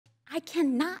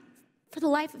cannot, for the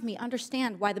life of me,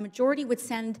 understand why the majority would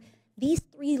send these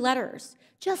 3 letters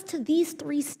just to these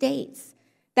 3 states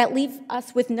that leave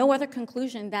us with no other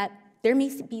conclusion that there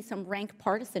needs to be some rank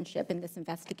partisanship in this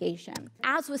investigation.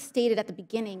 As was stated at the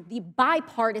beginning, the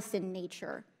bipartisan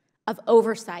nature of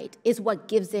oversight is what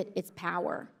gives it its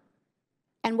power.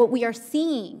 And what we are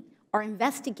seeing are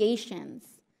investigations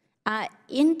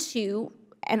into,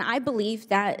 and I believe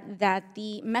that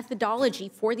the methodology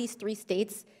for these 3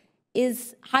 states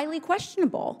is highly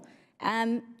questionable.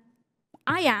 I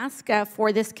ask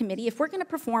for this committee, if we're going to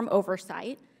perform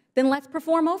oversight, then let's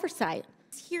perform oversight.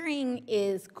 This hearing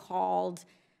is called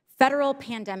Federal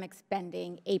Pandemic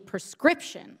Spending, a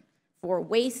Prescription for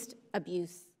Waste,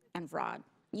 Abuse, and Fraud.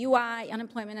 UI,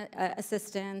 unemployment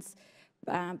assistance,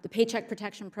 the Paycheck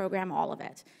Protection Program, all of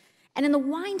it. And in the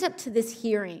wind-up to this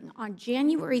hearing on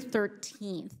January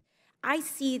 13th, I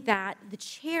see that the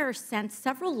chair sent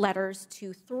several letters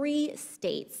to 3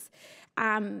 states,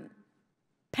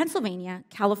 Pennsylvania,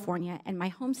 California, and my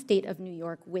home state of New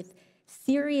York, with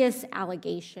serious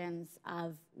allegations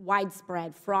of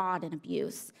widespread fraud and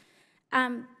abuse.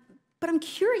 But I'm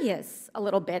curious a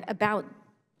little bit about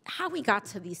how we got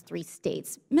to these 3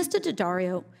 states. Mr.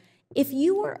 Daddario, if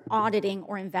you were auditing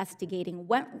or investigating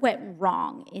what went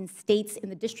wrong in states in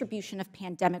the distribution of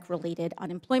pandemic-related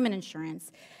unemployment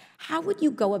insurance, how would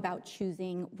you go about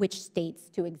choosing which states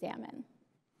to examine?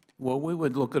 Well, we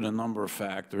would look at a number of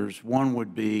factors. One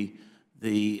would be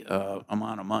the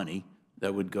amount of money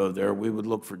that would go there. We would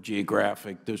look for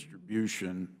geographic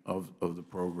distribution of the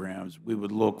programs. We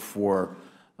would look for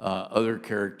other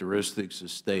characteristics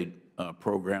of state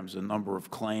programs, a number of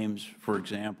claims, for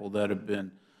example, that have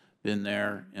been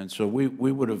there. And so we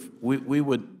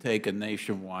would take a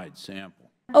nationwide sample.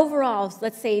 Overall,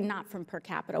 let's say not from per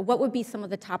capita, what would be some of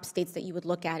the top states that you would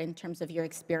look at in terms of your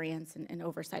experience and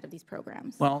oversight of these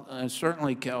programs? Well,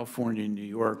 certainly California and New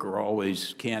York are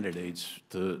always candidates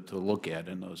to look at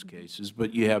in those cases.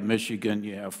 But you have Michigan,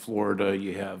 you have Florida,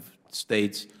 you have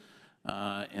states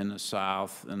in the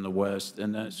South and the West.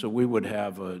 And so we would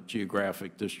have a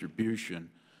geographic distribution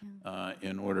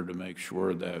in order to make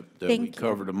sure that we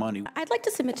cover the money. I'd like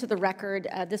to submit to the record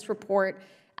this report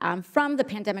from the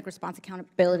Pandemic Response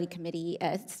Accountability Committee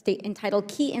entitled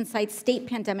Key Insights State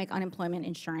Pandemic Unemployment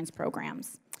Insurance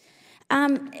Programs.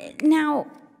 Now,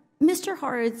 Mr.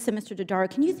 Hartz and Mr.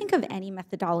 Daddario, can you think of any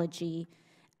methodology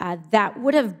that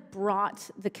would have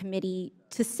brought the committee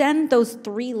to send those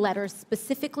 3 letters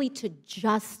specifically to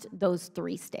just those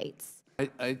 3 states?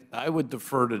 I would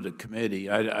defer to the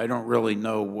committee. I don't really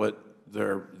know what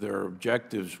their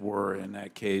objectives were in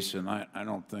that case, and I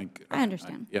don't think— I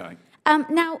understand. Yeah.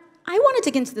 Now, I want to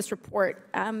dig into this report.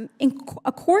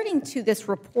 According to this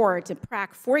report at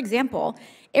PRAC, for example,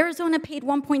 Arizona paid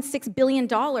 $1.6 billion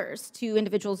to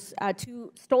individuals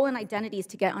to stolen identities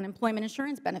to get unemployment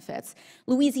insurance benefits.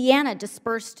 Louisiana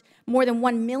dispersed more than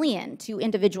 $1 million to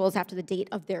individuals after the date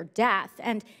of their death.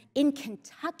 And in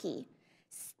Kentucky,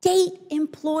 state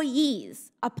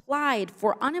employees applied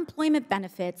for unemployment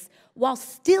benefits while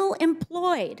still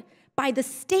employed by the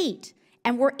state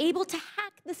and were able to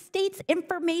hack the state's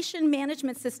information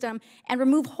management system and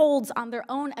remove holds on their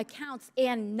own accounts,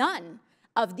 and none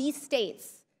of these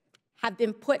states have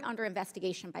been put under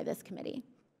investigation by this committee.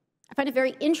 I find it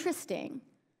very interesting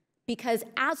because,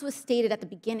 as was stated at the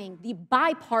beginning, the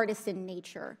bipartisan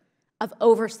nature of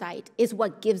oversight is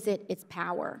what gives it its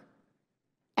power.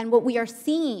 And what we are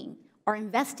seeing are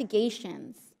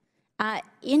investigations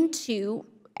into,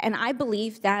 and I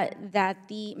believe that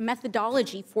the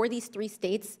methodology for these 3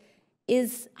 states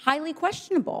is highly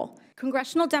questionable.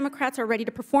 Congressional Democrats are ready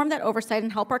to perform that oversight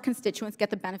and help our constituents get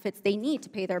the benefits they need to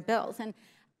pay their bills. And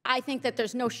I think that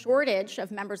there's no shortage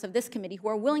of members of this committee who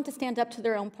are willing to stand up to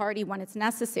their own party when it's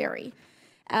necessary.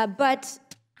 But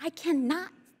I cannot,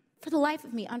 for the life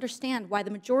of me, understand why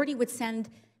the majority would send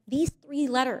these 3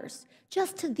 letters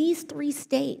just to these 3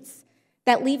 states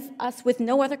that leave us with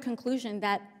no other conclusion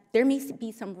that there needs to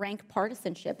be some rank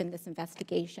partisanship in this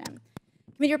investigation.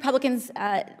 Committee Republicans,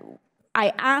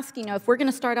 I ask, if we're going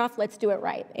to start off, let's do it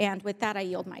right. And with that, I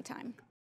yield my time.